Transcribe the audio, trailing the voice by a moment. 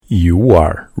You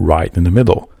are right in the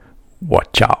middle.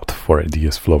 Watch out for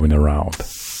ideas flowing around.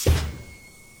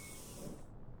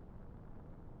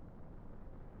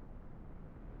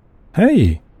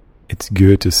 Hey, it's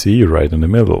good to see you right in the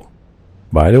middle.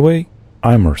 By the way,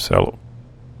 I'm Marcelo.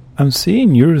 I'm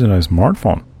seeing yours in a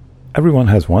smartphone. Everyone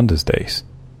has one these days.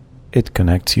 It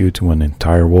connects you to an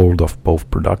entire world of both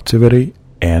productivity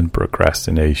and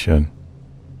procrastination.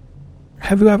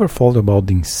 Have you ever thought about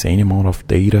the insane amount of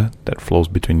data that flows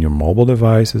between your mobile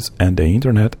devices and the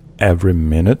internet every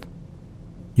minute?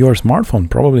 Your smartphone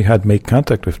probably had made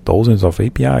contact with dozens of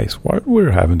APIs while we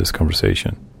were having this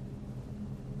conversation.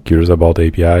 Curious about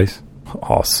APIs?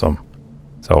 Awesome.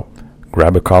 So,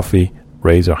 grab a coffee,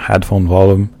 raise your headphone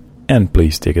volume, and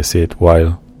please take a seat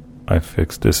while I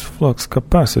fix this flux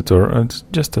capacitor in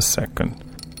just a second.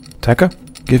 Tekka,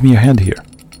 give me a hand here.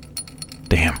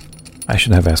 Damn, I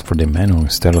should have asked for the manual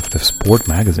instead of the sport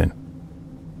magazine.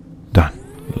 Done.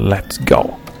 Let's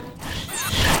go.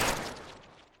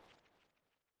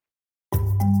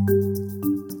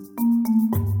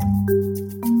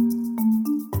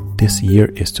 This year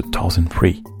is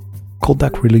 2003.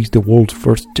 Kodak released the world's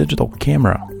first digital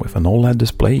camera with an OLED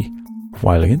display,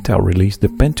 while Intel released the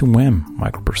Pentium M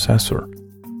microprocessor.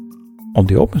 On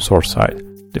the open source side,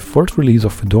 the first release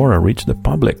of Fedora reached the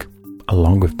public,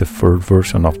 along with the third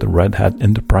version of the Red Hat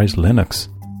Enterprise Linux.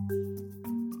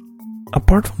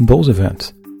 Apart from those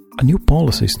events, a new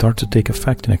policy started to take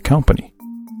effect in a company,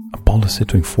 a policy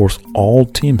to enforce all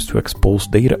teams to expose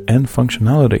data and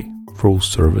functionality through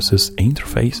services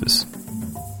interfaces.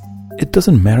 It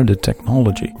doesn't matter the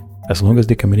technology, as long as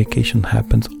the communication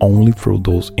happens only through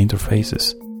those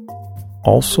interfaces.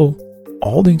 Also,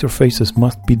 all the interfaces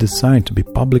must be designed to be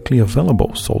publicly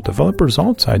available, so developers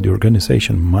outside the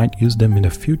organization might use them in the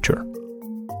future.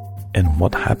 And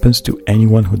what happens to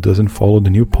anyone who doesn't follow the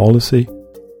new policy?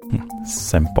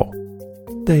 Simple.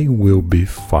 They will be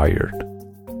fired.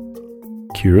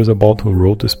 Curious about who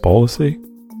wrote this policy?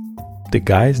 The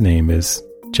guy's name is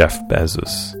Jeff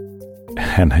Bezos.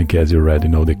 And I guess you already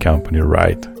know the company,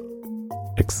 right?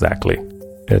 Exactly.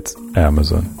 It's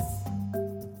Amazon.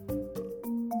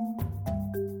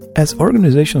 As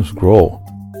organizations grow,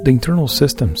 the internal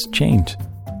systems change,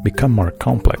 become more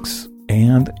complex,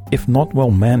 and, if not well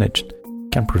managed,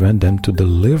 can prevent them to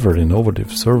deliver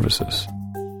innovative services.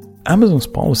 Amazon's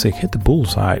policy hit the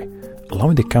bullseye,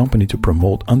 allowing the company to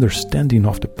promote understanding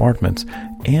of departments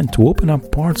and to open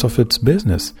up parts of its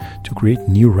business to create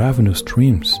new revenue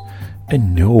streams.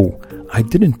 And no, I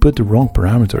didn't put the wrong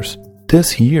parameters.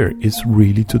 This year is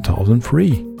really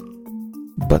 2003.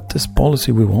 But this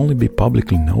policy will only be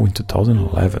publicly known in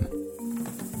 2011.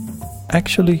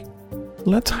 Actually,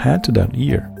 let's head to that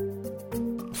year.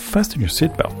 Fasten your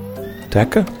seatbelt.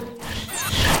 Tekka?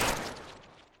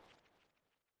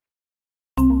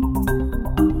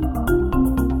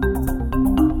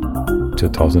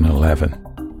 (2011).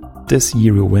 This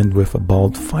year we went with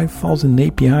about 5,000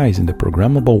 APIs in the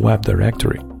programmable web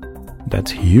directory.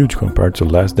 That's huge compared to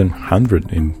less than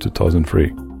 100 in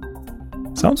 2003.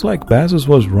 Sounds like Bezos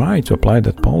was right to apply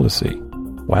that policy.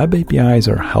 Web APIs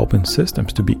are helping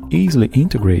systems to be easily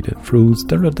integrated through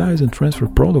standardized and transfer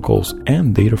protocols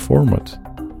and data formats.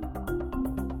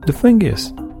 The thing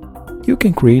is, you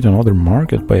can create another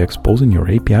market by exposing your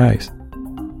APIs.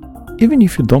 Even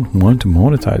if you don't want to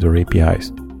monetize your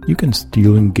APIs, you can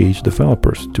still engage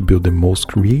developers to build the most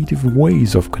creative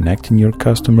ways of connecting your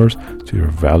customers to your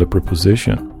value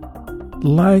proposition,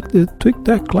 like the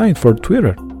TweetDeck client for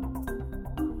Twitter.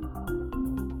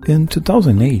 In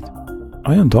 2008,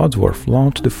 Ian Dodsworth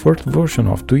launched the first version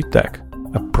of TweetDeck,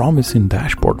 a promising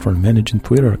dashboard for managing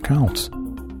Twitter accounts.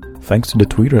 Thanks to the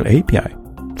Twitter API,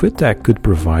 TweetDeck could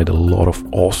provide a lot of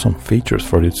awesome features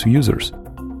for its users.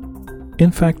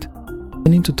 In fact,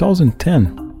 in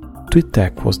 2010,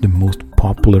 TweetDeck was the most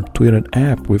popular Twitter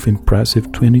app with impressive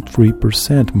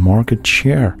 23% market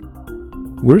share.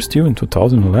 We're still in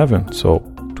 2011, so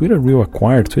Twitter will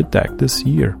acquire TweetDeck this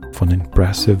year for an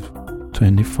impressive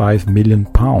 £25 million.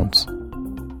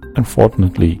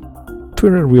 Unfortunately,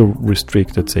 Twitter will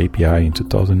restrict its API in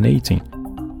 2018,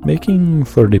 making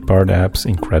third-party apps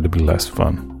incredibly less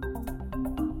fun.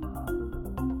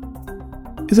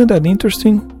 Isn't that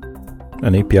interesting?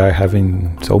 An API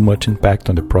having so much impact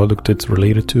on the product it's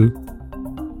related to?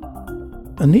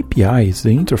 An API is the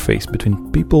interface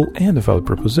between people and the value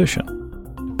proposition,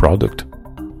 the product.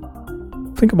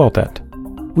 Think about that.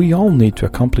 We all need to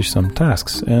accomplish some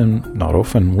tasks, and not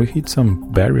often we hit some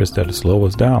barriers that slow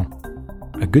us down.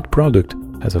 A good product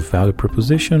has a value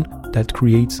proposition that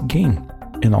creates gain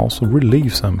and also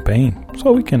relieves some pain,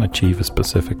 so we can achieve a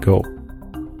specific goal.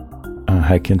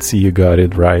 I can see you got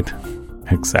it right.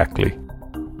 Exactly.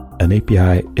 An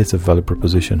API is a value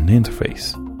proposition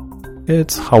interface.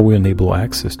 It's how we enable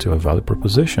access to a value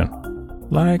proposition,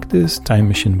 like these time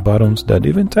machine buttons that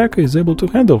even Tekka is able to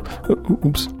handle.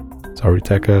 Oops, sorry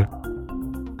Tekka.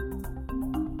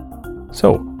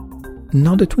 So,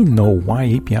 now that we know why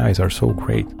APIs are so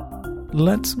great,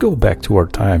 let's go back to our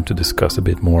time to discuss a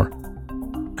bit more.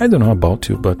 I don't know about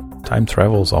you, but time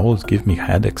travels always give me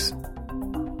headaches.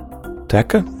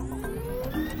 Tekka?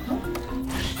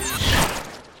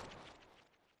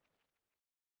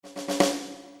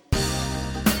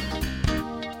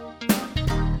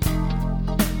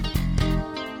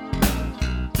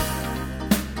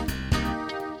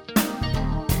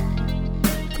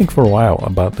 Think for a while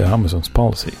about the Amazon's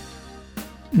policy.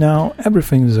 Now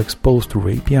everything is exposed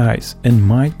through APIs and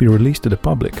might be released to the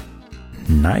public.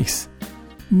 Nice!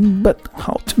 But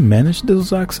how to manage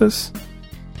those access?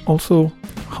 Also,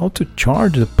 how to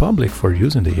charge the public for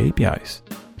using the APIs?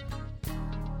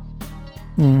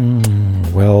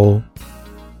 Well,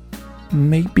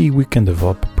 maybe we can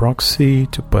develop a proxy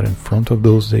to put in front of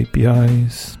those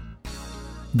APIs.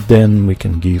 Then we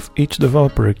can give each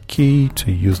developer a key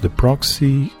to use the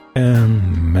proxy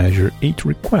and measure each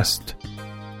request.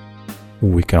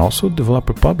 We can also develop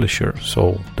a publisher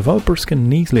so developers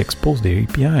can easily expose the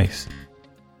APIs.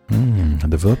 A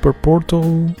developer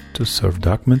portal to serve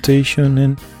documentation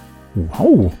and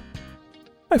wow!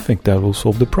 I think that will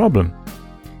solve the problem.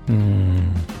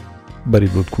 But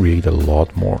it would create a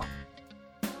lot more.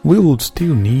 We would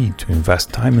still need to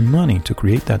invest time and money to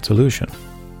create that solution.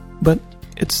 But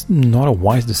it's not a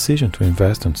wise decision to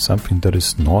invest in something that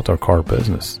is not our core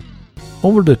business.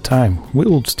 Over the time, we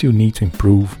will still need to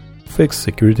improve, fix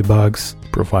security bugs,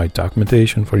 provide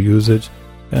documentation for usage,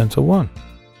 and so on.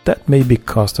 That maybe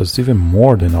cost us even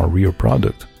more than our real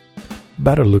product.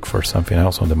 Better look for something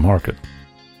else on the market.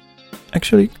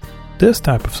 Actually, this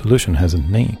type of solution has a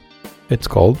name. It's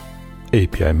called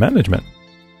API management.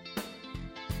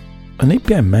 An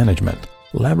API management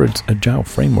leverages agile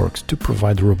frameworks to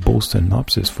provide robust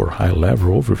synopsis for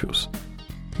high-level overviews.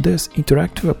 This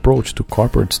interactive approach to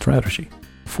corporate strategy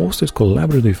fosters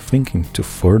collaborative thinking to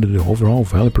further the overall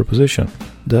value proposition,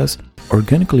 thus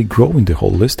organically growing the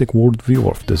holistic worldview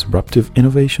of disruptive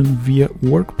innovation via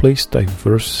workplace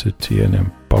diversity and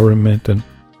empowerment. And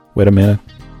wait a minute,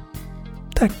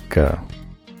 Tekka,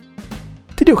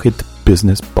 did you hit the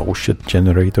business bullshit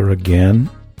generator again?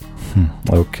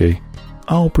 Okay,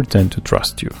 I'll pretend to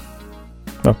trust you.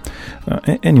 Well,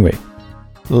 anyway,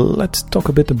 let's talk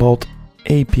a bit about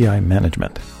API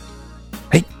management.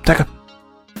 Hey, Tekka,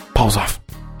 pause off.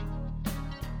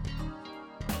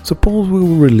 Suppose we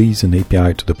will release an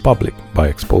API to the public by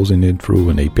exposing it through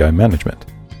an API management.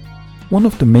 One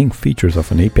of the main features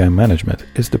of an API management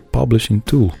is the publishing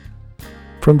tool.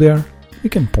 From there, we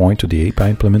can point to the API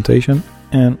implementation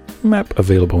and map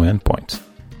available endpoints.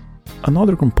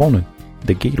 Another component,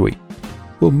 the gateway,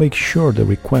 will make sure the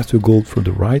request will go through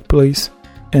the right place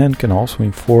and can also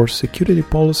enforce security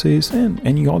policies and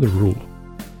any other rule.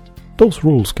 Those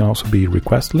rules can also be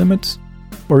request limits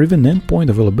or even endpoint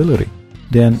availability.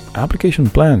 Then application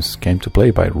plans came to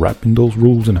play by wrapping those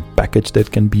rules in a package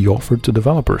that can be offered to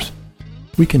developers.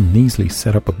 We can easily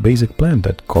set up a basic plan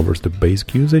that covers the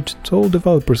basic usage so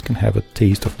developers can have a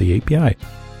taste of the API,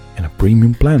 and a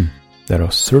premium plan that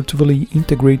assertively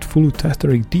integrate full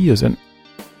tester ideas and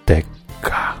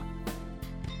Tekka.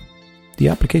 The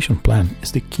application plan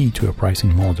is the key to a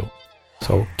pricing model.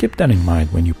 So keep that in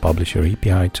mind when you publish your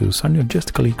API to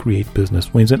synergistically create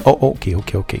business wins and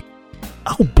okay.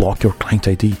 I'll block your client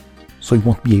ID so you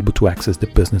won't be able to access the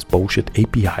business bullshit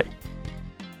API.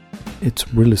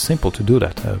 It's really simple to do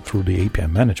that through the API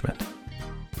management.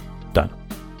 Done.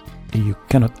 You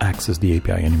cannot access the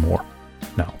API anymore.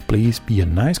 Now, please be a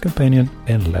nice companion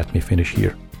and let me finish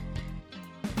here.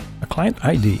 A client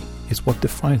ID is what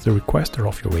defines the requester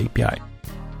of your API.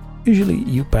 Usually,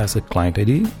 you pass a client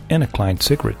ID and a client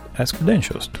secret as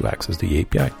credentials to access the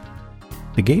API.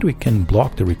 The gateway can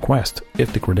block the request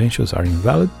if the credentials are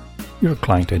invalid, your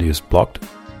client ID is blocked,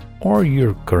 or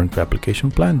your current application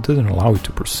plan doesn't allow you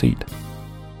to proceed.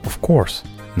 Of course,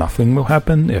 nothing will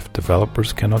happen if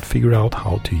developers cannot figure out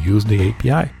how to use the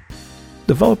API.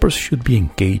 Developers should be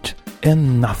engaged,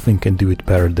 and nothing can do it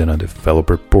better than a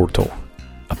developer portal,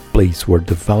 a place where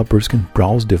developers can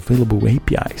browse the available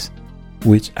APIs,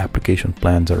 which application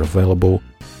plans are available,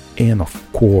 and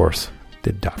of course,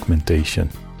 the documentation.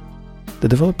 The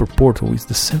developer portal is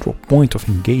the central point of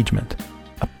engagement,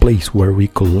 a place where we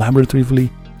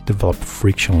collaboratively develop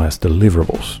frictionless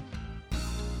deliverables.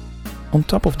 On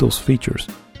top of those features,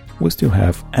 we still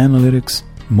have analytics,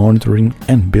 monitoring,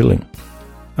 and billing.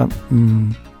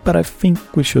 but I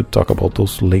think we should talk about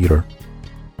those later.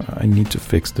 I need to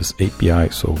fix this API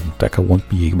so Tekka won't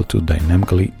be able to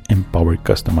dynamically empower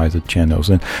customized channels.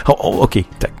 And okay,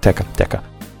 Tekka.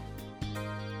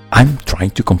 I'm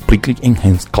trying to completely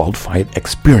enhance Cloudflare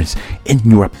experience, and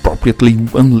you're appropriately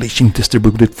unleashing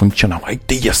distributed functional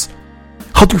ideas.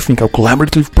 How do you think I'll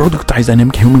collaboratively productize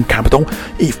dynamic human capital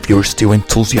if you're still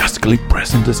enthusiastically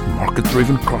pressing this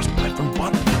market-driven cross-platform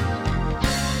button?